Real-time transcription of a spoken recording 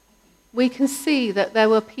we can see that there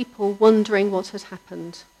were people wondering what had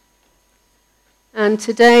happened. And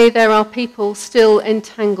today there are people still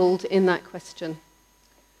entangled in that question.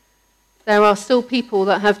 There are still people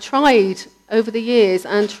that have tried over the years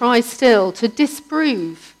and try still to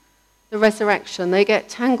disprove the resurrection. They get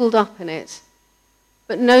tangled up in it.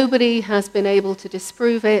 But nobody has been able to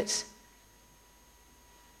disprove it.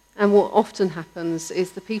 And what often happens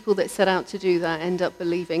is the people that set out to do that end up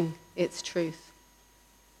believing it's truth.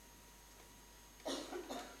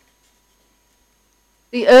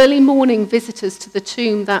 The early morning visitors to the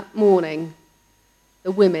tomb that morning,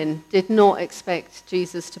 the women, did not expect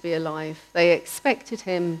Jesus to be alive. They expected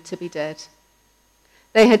him to be dead.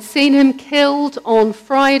 They had seen him killed on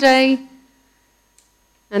Friday,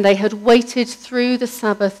 and they had waited through the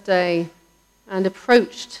Sabbath day and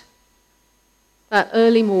approached that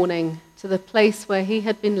early morning to the place where he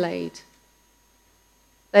had been laid.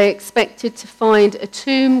 They expected to find a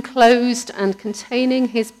tomb closed and containing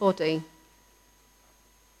his body.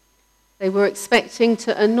 They were expecting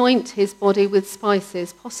to anoint his body with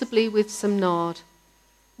spices, possibly with some nard.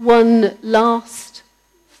 One last,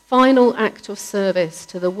 final act of service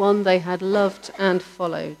to the one they had loved and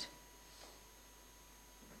followed.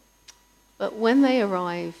 But when they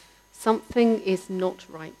arrive, something is not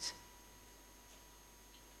right.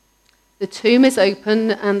 The tomb is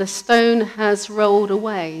open and the stone has rolled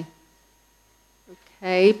away.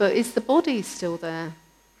 Okay, but is the body still there?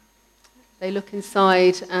 They look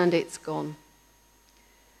inside and it's gone.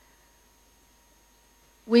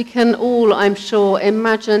 We can all, I'm sure,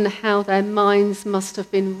 imagine how their minds must have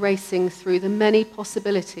been racing through the many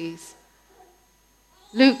possibilities.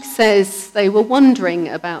 Luke says they were wondering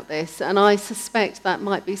about this, and I suspect that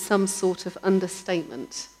might be some sort of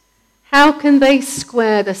understatement. How can they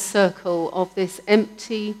square the circle of this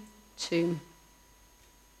empty tomb?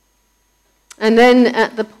 And then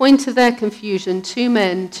at the point of their confusion, two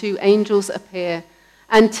men, two angels appear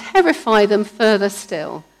and terrify them further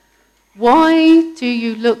still. Why do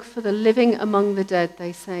you look for the living among the dead,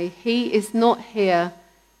 they say. He is not here,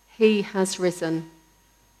 he has risen.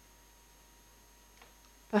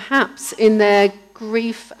 Perhaps in their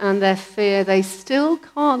grief and their fear, they still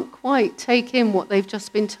can't quite take in what they've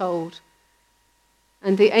just been told.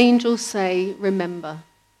 And the angels say, remember,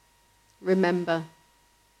 remember.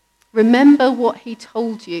 Remember what he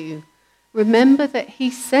told you. Remember that he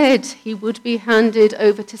said he would be handed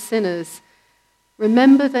over to sinners.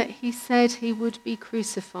 Remember that he said he would be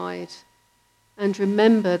crucified. And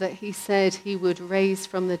remember that he said he would rise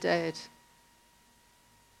from the dead.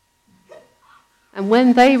 And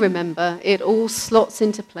when they remember, it all slots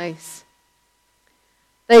into place.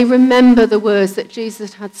 They remember the words that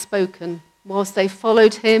Jesus had spoken whilst they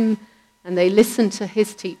followed him and they listened to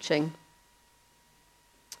his teaching.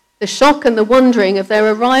 The shock and the wondering of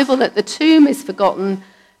their arrival at the tomb is forgotten,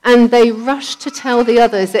 and they rush to tell the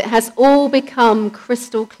others. It has all become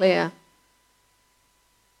crystal clear.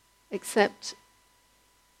 Except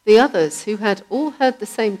the others, who had all heard the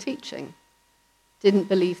same teaching, didn't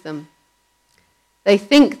believe them. They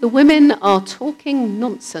think the women are talking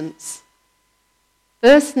nonsense.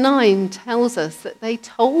 Verse 9 tells us that they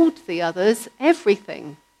told the others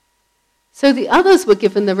everything. So the others were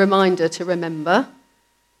given the reminder to remember,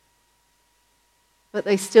 but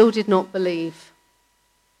they still did not believe.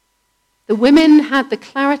 The women had the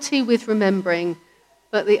clarity with remembering,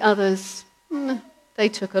 but the others, they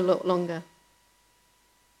took a lot longer.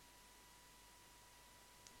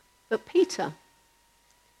 But Peter,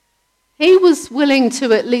 he was willing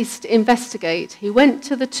to at least investigate. He went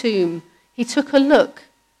to the tomb. He took a look.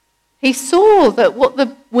 He saw that what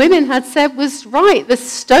the women had said was right. The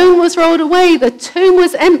stone was rolled away. The tomb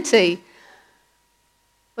was empty.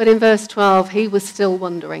 But in verse 12, he was still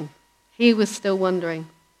wondering. He was still wondering.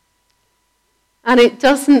 And it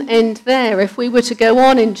doesn't end there. If we were to go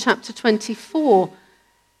on in chapter 24,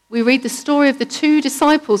 we read the story of the two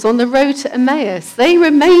disciples on the road to Emmaus. They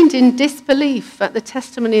remained in disbelief at the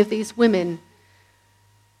testimony of these women.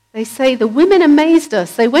 They say, the women amazed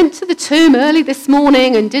us. They went to the tomb early this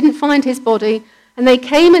morning and didn't find his body, and they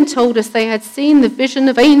came and told us they had seen the vision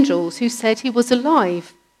of angels who said he was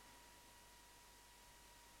alive.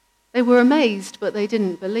 They were amazed, but they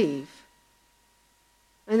didn't believe.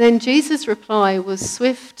 And then Jesus' reply was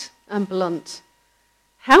swift and blunt.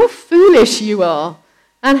 How foolish you are,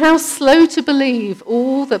 and how slow to believe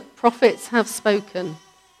all that prophets have spoken.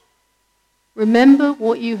 Remember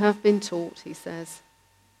what you have been taught, he says.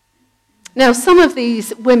 Now, some of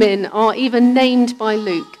these women are even named by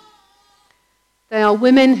Luke. They are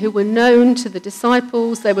women who were known to the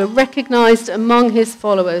disciples. They were recognized among his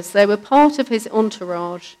followers. They were part of his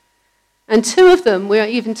entourage. And two of them, we are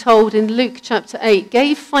even told in Luke chapter 8,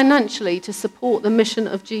 gave financially to support the mission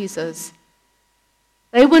of Jesus.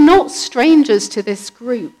 They were not strangers to this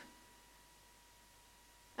group.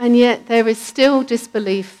 And yet there is still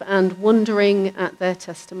disbelief and wondering at their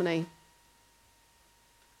testimony.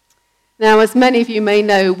 Now, as many of you may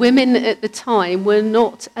know, women at the time were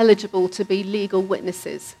not eligible to be legal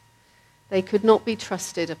witnesses. They could not be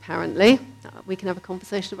trusted, apparently. We can have a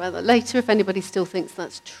conversation about that later if anybody still thinks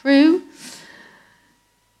that's true.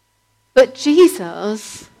 But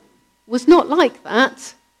Jesus was not like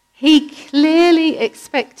that. He clearly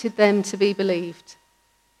expected them to be believed.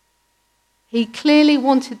 He clearly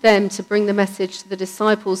wanted them to bring the message to the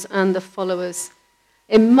disciples and the followers.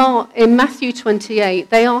 In Matthew 28,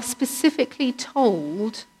 they are specifically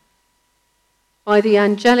told by the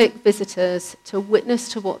angelic visitors to witness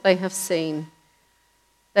to what they have seen.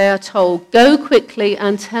 They are told, "Go quickly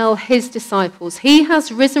and tell his disciples, he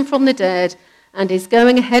has risen from the dead and is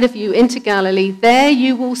going ahead of you into Galilee. There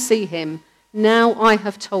you will see him. Now I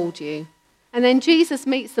have told you." And then Jesus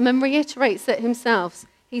meets them and reiterates it himself.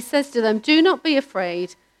 He says to them, "Do not be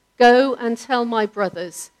afraid. Go and tell my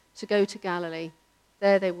brothers to go to Galilee.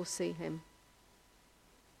 There they will see him."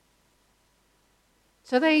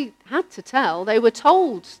 So they had to tell. They were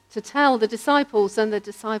told to tell the disciples, and the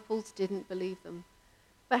disciples didn't believe them.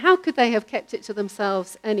 But how could they have kept it to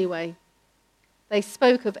themselves anyway? They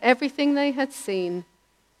spoke of everything they had seen,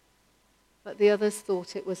 but the others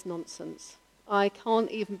thought it was nonsense. I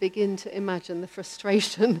can't even begin to imagine the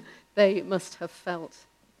frustration they must have felt.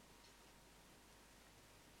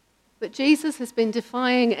 But Jesus has been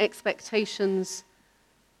defying expectations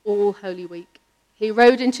all Holy Week. He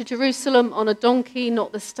rode into Jerusalem on a donkey,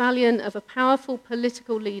 not the stallion of a powerful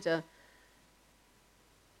political leader.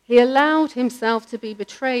 He allowed himself to be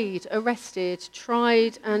betrayed, arrested,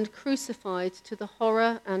 tried, and crucified to the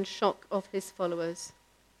horror and shock of his followers.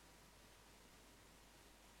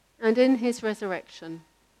 And in his resurrection,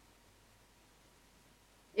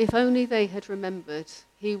 if only they had remembered,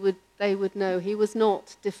 they would know he was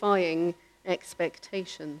not defying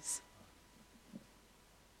expectations.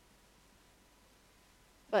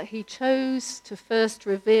 But he chose to first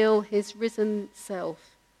reveal his risen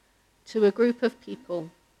self to a group of people,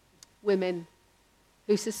 women,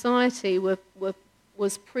 whose society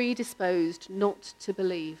was predisposed not to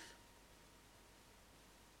believe.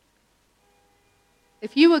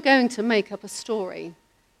 If you were going to make up a story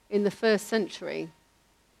in the first century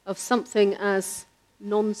of something as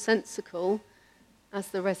nonsensical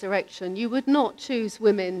as the resurrection, you would not choose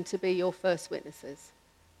women to be your first witnesses.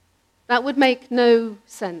 That would make no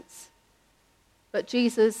sense. But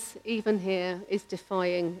Jesus, even here, is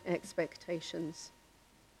defying expectations.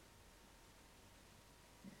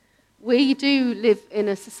 We do live in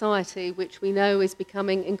a society which we know is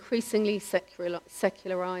becoming increasingly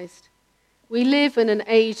secularized. We live in an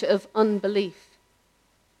age of unbelief.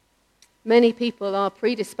 Many people are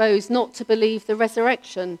predisposed not to believe the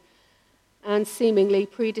resurrection and seemingly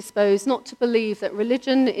predisposed not to believe that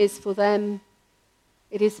religion is for them.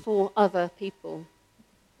 It is for other people.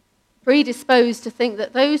 Predisposed to think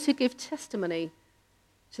that those who give testimony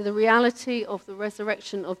to the reality of the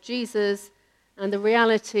resurrection of Jesus and the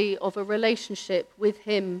reality of a relationship with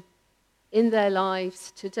him in their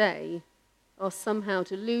lives today are somehow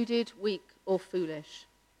deluded, weak, or foolish.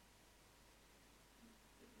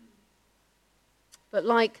 But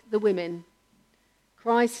like the women,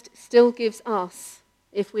 Christ still gives us,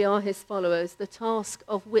 if we are his followers, the task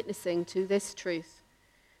of witnessing to this truth.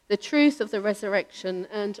 The truth of the resurrection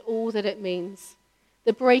and all that it means,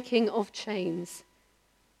 the breaking of chains,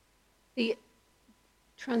 the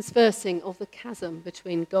transversing of the chasm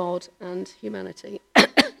between God and humanity.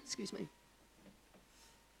 Excuse me.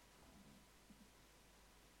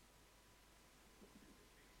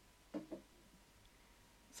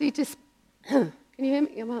 See, just can you hear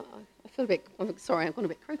me? I feel a bit. I'm sorry, I've gone a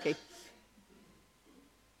bit croaky.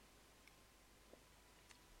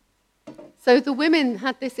 So the women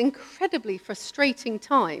had this incredibly frustrating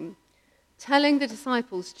time telling the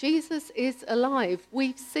disciples, Jesus is alive.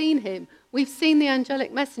 We've seen him. We've seen the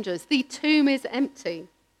angelic messengers. The tomb is empty.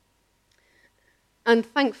 And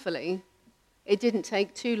thankfully, it didn't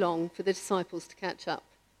take too long for the disciples to catch up.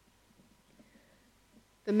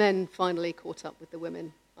 The men finally caught up with the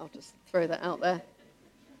women. I'll just throw that out there.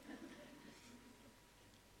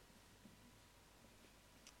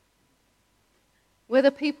 Whether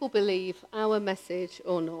people believe our message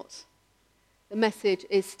or not, the message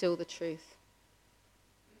is still the truth.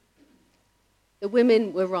 The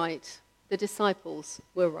women were right. The disciples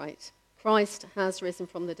were right. Christ has risen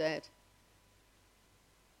from the dead.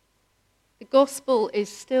 The gospel is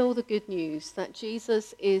still the good news that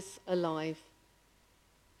Jesus is alive,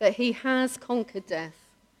 that he has conquered death,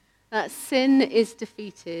 that sin is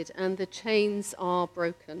defeated and the chains are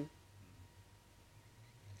broken.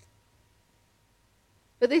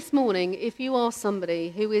 But this morning, if you are somebody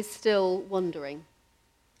who is still wondering,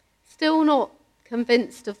 still not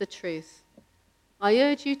convinced of the truth, I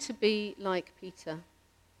urge you to be like Peter.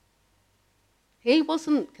 He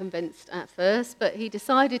wasn't convinced at first, but he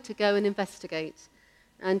decided to go and investigate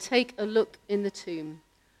and take a look in the tomb.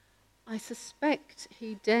 I suspect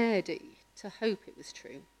he dared to hope it was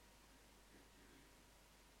true.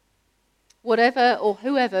 Whatever or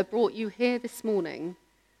whoever brought you here this morning,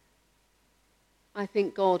 I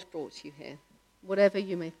think God brought you here, whatever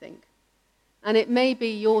you may think. And it may be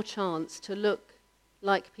your chance to look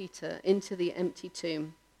like Peter into the empty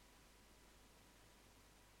tomb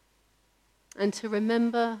and to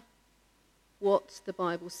remember what the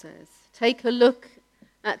Bible says. Take a look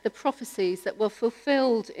at the prophecies that were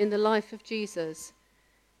fulfilled in the life of Jesus.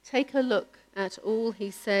 Take a look at all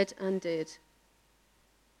he said and did.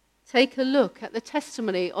 Take a look at the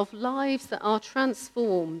testimony of lives that are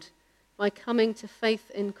transformed by coming to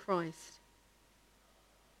faith in Christ.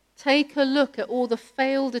 Take a look at all the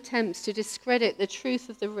failed attempts to discredit the truth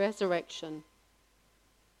of the resurrection.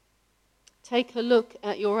 Take a look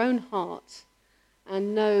at your own heart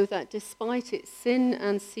and know that despite its sin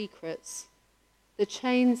and secrets, the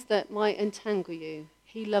chains that might entangle you,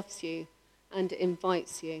 he loves you and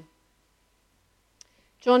invites you.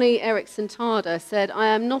 Johnny Erickson Tada said, "I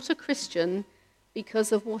am not a Christian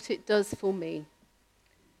because of what it does for me,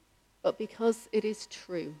 but because it is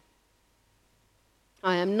true.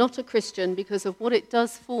 I am not a Christian because of what it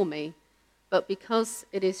does for me, but because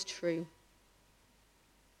it is true."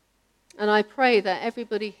 And I pray that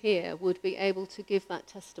everybody here would be able to give that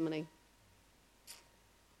testimony.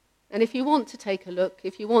 And if you want to take a look,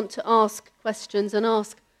 if you want to ask questions and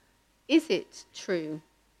ask, is it true?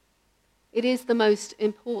 It is the most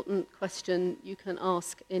important question you can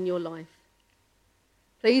ask in your life.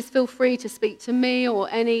 Please feel free to speak to me or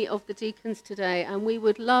any of the deacons today, and we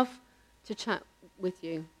would love to chat with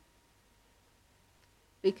you.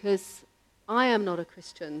 Because I am not a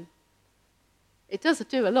Christian. It does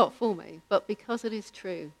do a lot for me, but because it is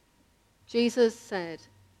true. Jesus said,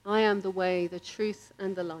 "I am the way, the truth,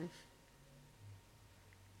 and the life."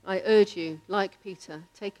 I urge you, like Peter,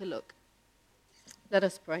 take a look. Let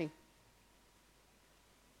us pray.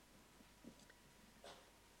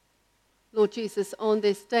 Lord Jesus, on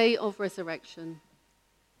this day of resurrection,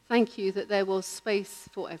 thank you that there was space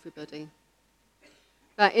for everybody.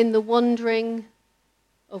 That in the wondering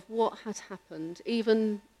of what had happened,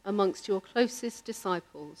 even amongst your closest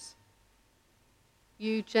disciples,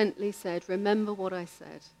 you gently said, "Remember what I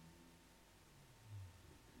said."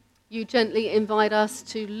 You gently invite us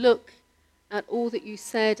to look at all that you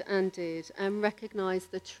said and did and recognize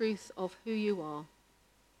the truth of who you are.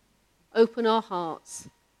 Open our hearts,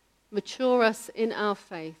 mature us in our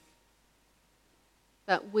faith,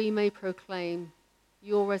 that we may proclaim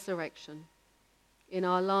your resurrection in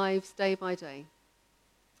our lives day by day.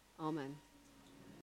 Amen.